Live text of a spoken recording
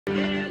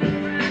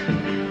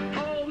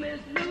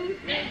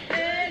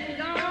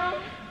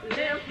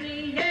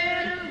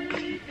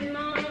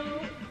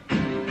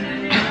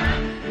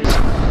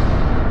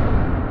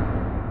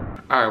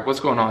Alright,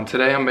 what's going on?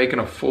 Today I'm making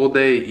a full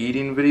day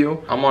eating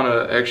video. I'm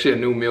on actually a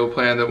new meal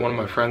plan that one of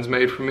my friends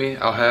made for me.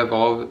 I'll have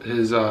all of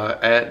his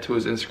at to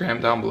his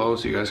Instagram down below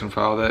so you guys can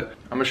follow that.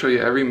 I'm gonna show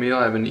you every meal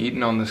I've been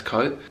eating on this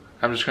cut.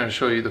 I'm just gonna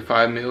show you the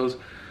 5 meals,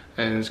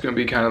 and it's gonna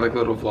be kind of like a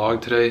little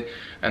vlog today.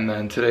 And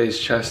then today's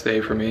chest day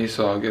for me,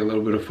 so I'll get a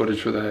little bit of footage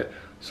for that.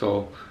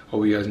 So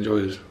hope you guys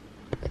enjoy this.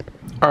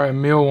 Alright,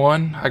 meal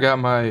 1. I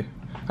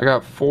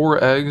got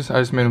 4 eggs. I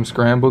just made them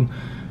scrambled,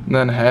 and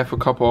then half a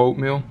cup of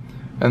oatmeal,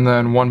 and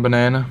then 1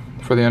 banana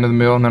for the end of the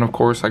meal, and then of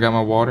course I got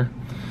my water.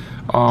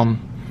 I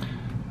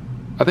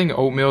think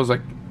oatmeal is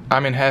like, I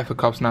mean, half a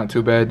cup's not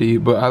too bad to eat,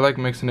 but I like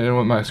mixing it in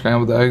with my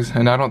scrambled eggs,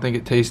 and I don't think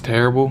it tastes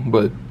terrible,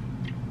 but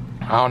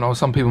I don't know,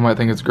 some people might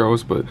think it's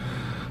gross, but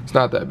it's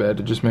not that bad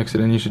to just mix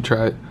it in. You should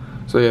try it.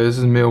 So yeah, this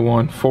is meal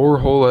 1. 4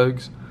 whole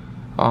eggs,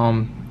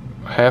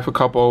 half a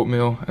cup of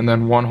oatmeal, and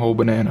then 1 whole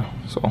banana.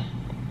 So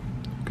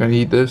gonna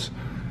eat this.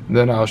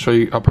 Then I'll show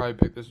you, I'll probably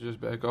pick this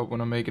just back up when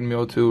I'm making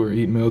meal 2 or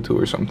eat meal 2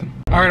 or something.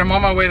 All right, I'm on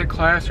my way to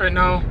class right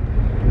now.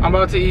 I'm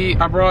about to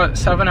eat. I brought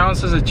 7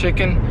 ounces of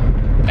chicken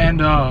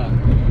and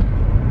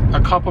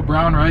a cup of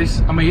brown rice.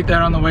 I'm gonna eat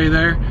that on the way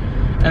there.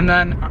 And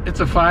then it's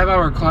a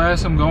 5-hour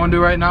class I'm going to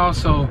right now,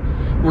 so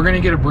we're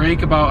gonna get a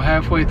break about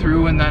halfway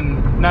through, and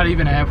then not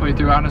even halfway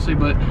through honestly,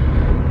 but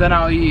then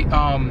I'll eat,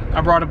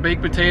 I brought a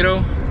baked potato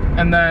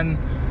and then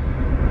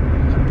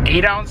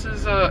 8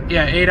 ounces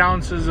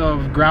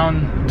of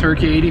ground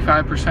turkey,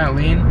 85%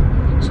 lean.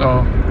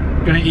 So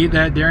gonna eat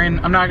that during,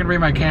 I'm not gonna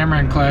bring my camera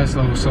in class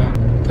though. So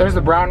there's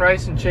the brown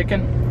rice and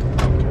chicken,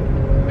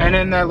 and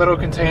in that little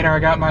container I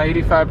got my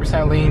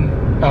 85% lean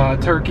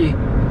turkey,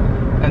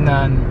 and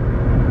then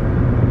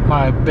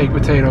my baked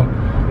potato.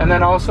 And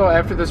then also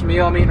after this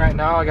meal I'm eating right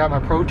now, I got my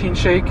protein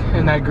shake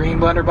in that green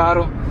blender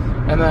bottle,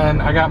 and then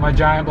I got my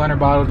giant blender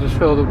bottle just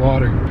filled with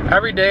water.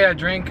 Every day I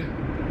drink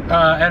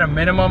at a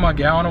minimum a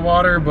gallon of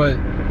water, but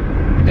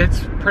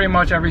it's pretty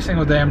much every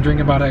single day I'm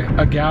drinking about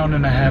a gallon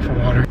and a half of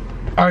water.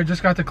 All right,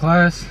 just got to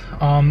class.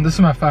 This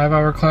is my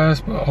 5-hour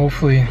class, but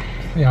hopefully,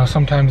 you know,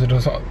 sometimes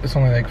it's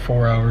only like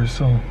 4 hours,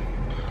 so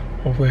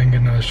hopefully I can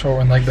get another short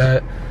one like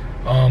that.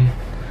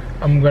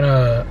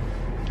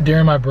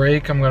 During my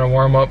break, I'm gonna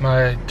warm up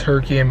my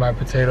turkey and my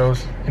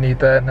potatoes and eat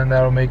that, and then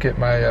that'll make it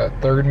my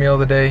 3rd meal of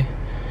the day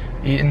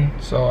eaten.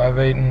 So I've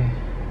eaten,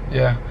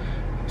 yeah.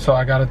 So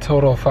I got a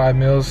total of 5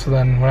 meals. So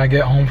then when I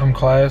get home from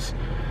class,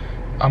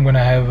 I'm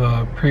gonna have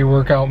a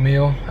pre-workout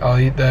meal. I'll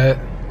eat that,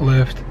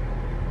 lift,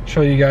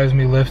 show you guys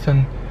me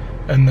lifting,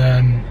 and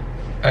then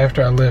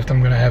after I lift,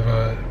 I'm gonna have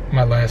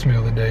my last meal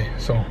of the day.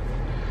 So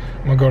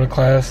I'm gonna go to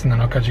class, and then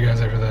I'll catch you guys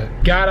after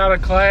that. Got out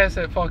of class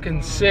at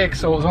fucking 6,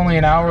 so it was only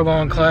an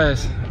hour-long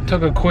class.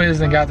 Took a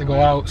quiz and got to go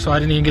out, so I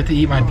didn't even get to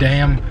eat my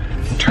damn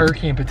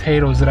turkey and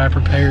potatoes that I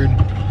prepared.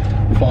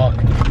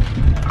 Fuck.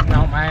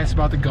 Now my ass is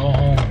about to go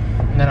home,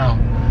 and then I'll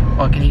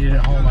fucking eat it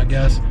at home, I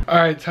guess.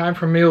 Alright, time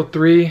for meal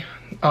 3.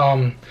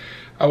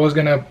 I was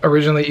gonna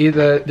originally eat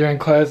that during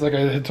class like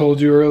I had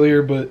told you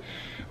earlier, but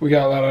we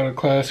got let out of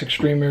class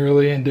extremely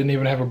early and didn't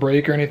even have a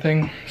break or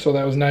anything, so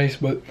that was nice.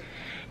 But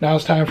now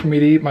it's time for me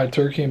to eat my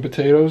turkey and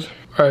potatoes.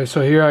 Alright,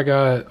 so here I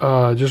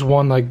got just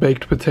 1 like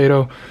baked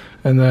potato,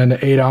 and then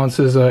 8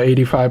 ounces of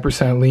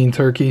 85% lean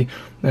turkey,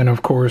 and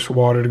of course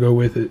water to go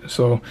with it.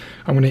 So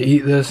I'm gonna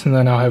eat this, and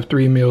then I'll have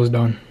 3 meals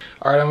done.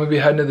 All right, I'm gonna be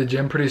heading to the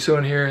gym pretty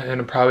soon here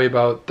in probably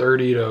about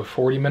 30 to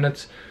 40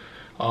 minutes.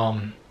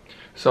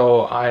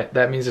 So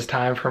that means it's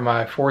time for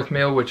my 4th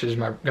meal, which is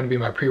gonna be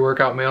my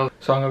pre-workout meal.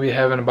 So I'm gonna be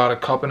having about a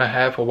cup and a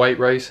half of white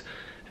rice,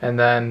 and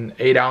then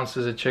 8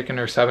 ounces of chicken,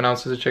 or 7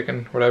 ounces of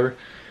chicken, whatever.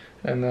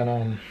 And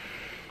then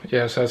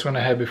yeah, so that's what I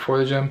had before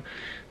the gym. And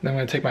then I'm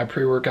gonna take my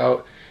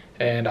pre-workout,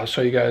 and I'll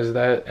show you guys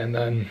that, and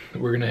then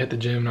we're gonna hit the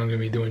gym, and I'm gonna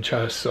be doing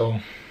chest. So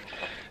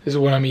this is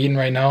what I'm eating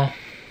right now.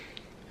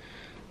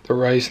 The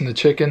rice and the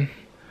chicken.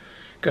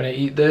 Gonna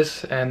eat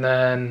this, and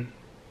then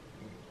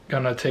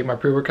gonna take my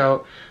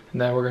pre-workout, and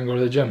then we're gonna go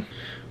to the gym.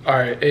 All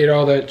right, ate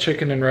all that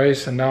chicken and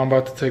rice, and now I'm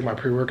about to take my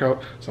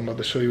pre-workout, so I'm about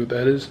to show you what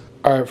that is.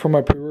 All right, for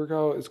my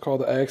pre-workout, it's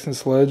called the Axe &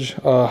 Sledge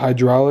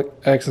Hydraulic.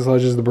 Axe &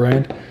 Sledge is the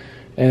brand,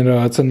 and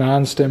it's a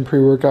non-stim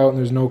pre-workout, and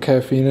there's no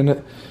caffeine in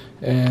it.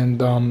 And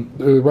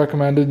they're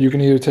recommended, you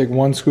can either take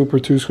 1 scoop or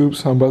 2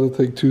 scoops. I'm about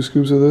to take 2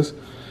 scoops of this,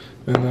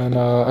 and then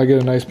I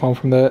get a nice pump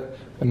from that,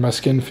 and my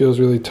skin feels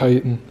really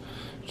tight, and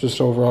just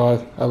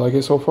overall I like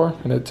it so far,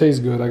 and it tastes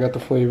good. I got the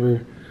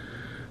flavor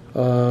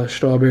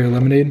strawberry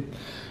lemonade.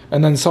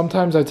 And then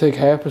sometimes I take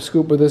half a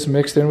scoop of this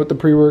mixed in with the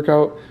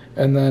pre-workout,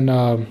 and then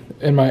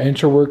in my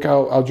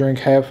intra-workout I'll drink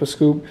half a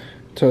scoop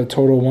to a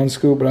total 1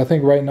 scoop. But I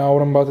think right now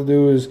what I'm about to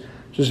do is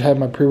just have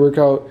my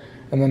pre-workout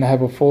and then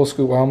have a full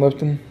scoop while I'm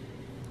lifting.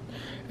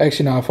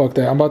 Actually, nah, fuck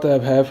that. I'm about to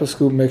have half a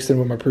scoop mixed in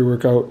with my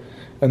pre-workout,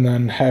 and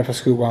then half a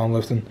scoop while I'm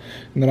lifting.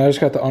 And then I just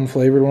got the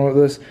unflavored one with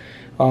this.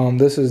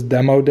 This is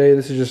Demo Day.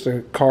 This is just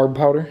a carb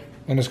powder,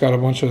 and it's got a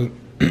bunch of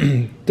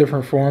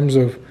different forms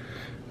of,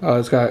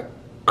 it's got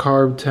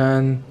carb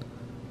 10,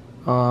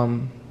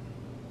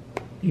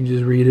 you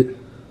just read it.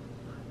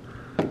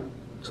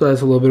 So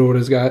that's a little bit of what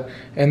it's got.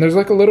 And there's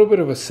like a little bit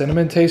of a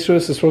cinnamon taste to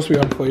this. It's supposed to be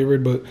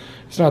unflavored, but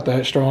it's not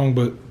that strong.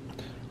 But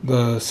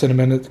the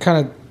cinnamon, it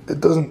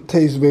doesn't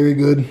taste very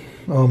good.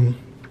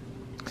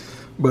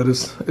 But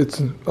it's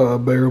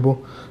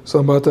bearable. So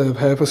I'm about to have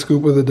half a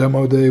scoop of the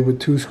demo day with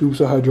 2 scoops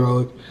of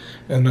hydraulic,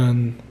 and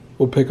then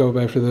we'll pick up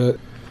after that.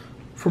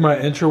 For my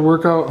intro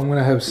workout, I'm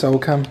gonna have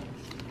Cellchem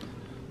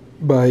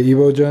by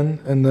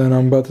Evogen, and then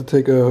I'm about to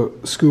take a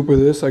scoop of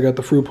this. I got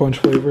the fruit punch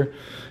flavor,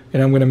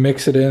 and I'm gonna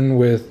mix it in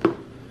with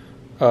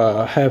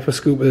half a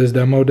scoop of this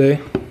demo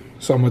day.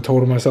 So I'm gonna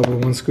total myself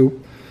with 1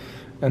 scoop,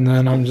 and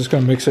then I'm just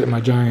gonna mix it in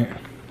my giant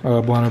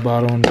blender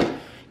bottle and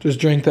just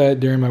drink that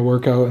during my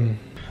workout. And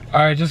all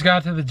right, just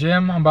got to the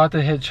gym. I'm about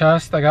to hit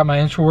chest. I got my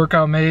intro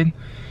workout made,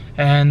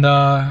 and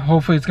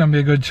hopefully it's gonna be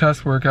a good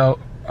chest workout.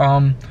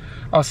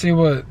 I'll see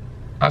what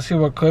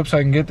clips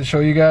I can get to show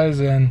you guys,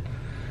 and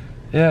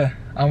yeah,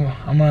 I'm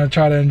gonna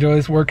try to enjoy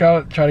this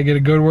workout, try to get a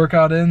good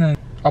workout in, and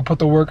I'll put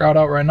the workout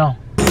out right now.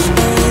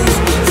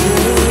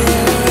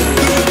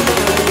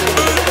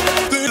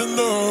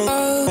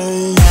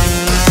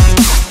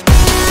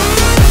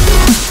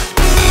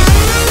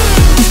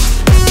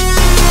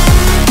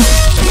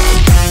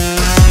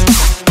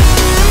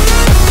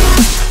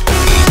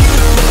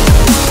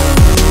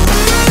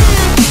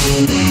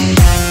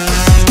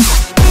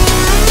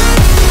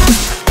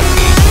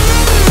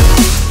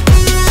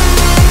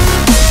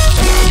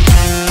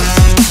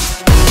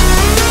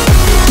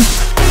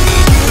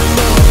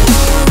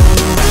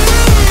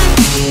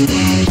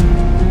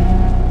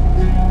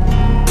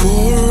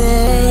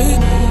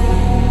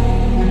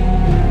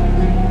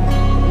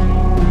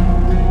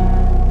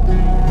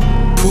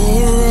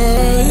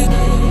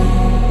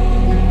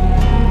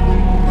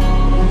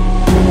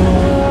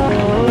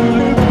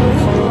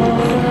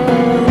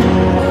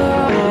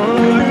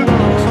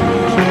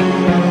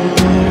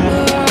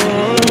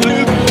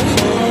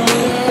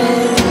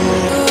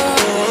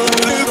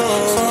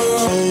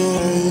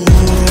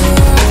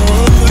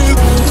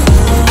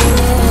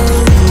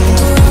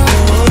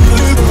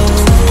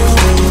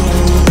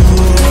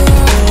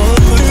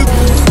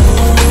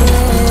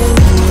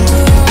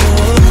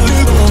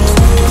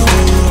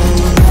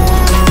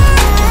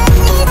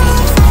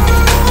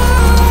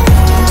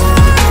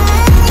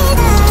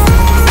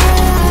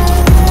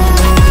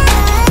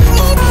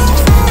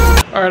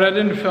 Alright, I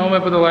didn't film it,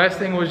 but the last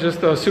thing was just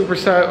a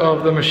superset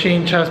of the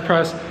machine chest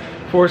press,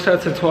 4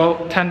 sets of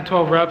 10 to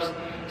 12 reps,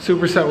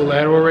 superset with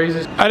lateral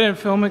raises. I didn't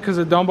film it because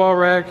the dumbbell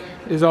rack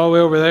is all the way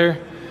over there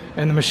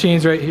and the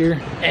machine's right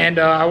here. And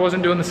I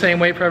wasn't doing the same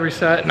weight for every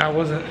set, and I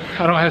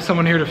don't have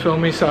someone here to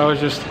film me, so it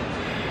just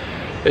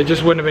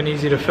wouldn't have been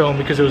easy to film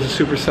because it was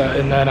a superset,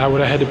 and then I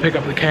would have had to pick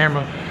up the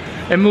camera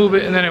and move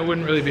it, and then it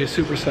wouldn't really be a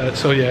superset.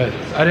 So yeah,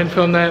 I didn't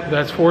film that, but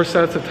that's 4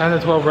 sets of 10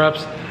 to 12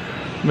 reps.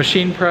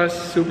 Machine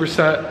press,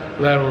 superset,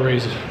 lateral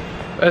raises.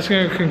 That's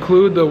gonna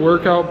conclude the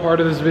workout part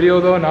of this video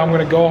though. Now I'm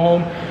gonna go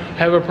home,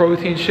 have a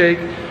protein shake,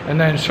 and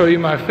then show you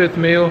my 5th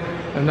meal,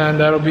 and then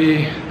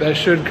that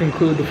should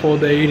conclude the full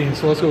day eating.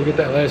 So let's go get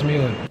that last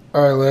meal in.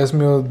 All right, last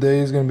meal of the day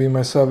is gonna be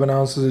my 7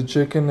 ounces of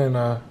chicken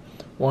and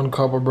 1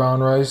 cup of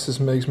brown rice. This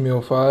makes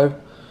meal 5.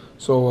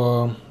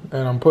 So,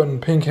 and I'm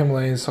putting pink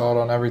Himalayan salt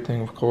on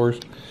everything, of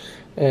course.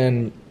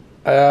 And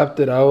I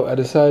opted out. I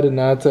decided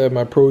not to have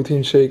my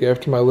protein shake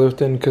after my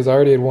lifting because I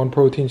already had 1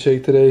 protein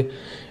shake today.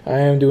 I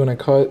am doing a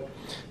cut.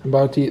 I'm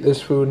about to eat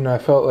this food, and I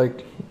felt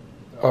like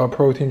a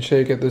protein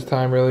shake at this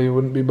time really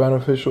wouldn't be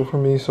beneficial for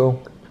me. So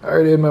I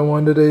already had my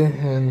 1 today,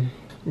 and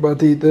I'm about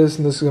to eat this,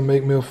 and this is going to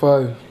make meal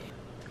 5.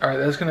 Alright,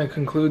 that's going to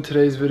conclude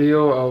today's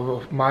video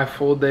of my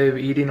full day of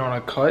eating on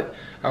a cut.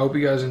 I hope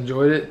you guys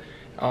enjoyed it.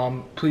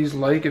 Please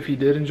like if you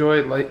did enjoy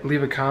it.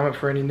 Leave a comment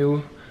for any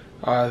new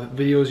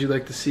videos you'd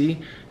like to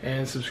see,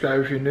 and subscribe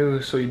if you're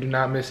new so you do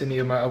not miss any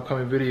of my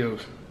upcoming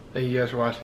videos. Thank you guys for watching.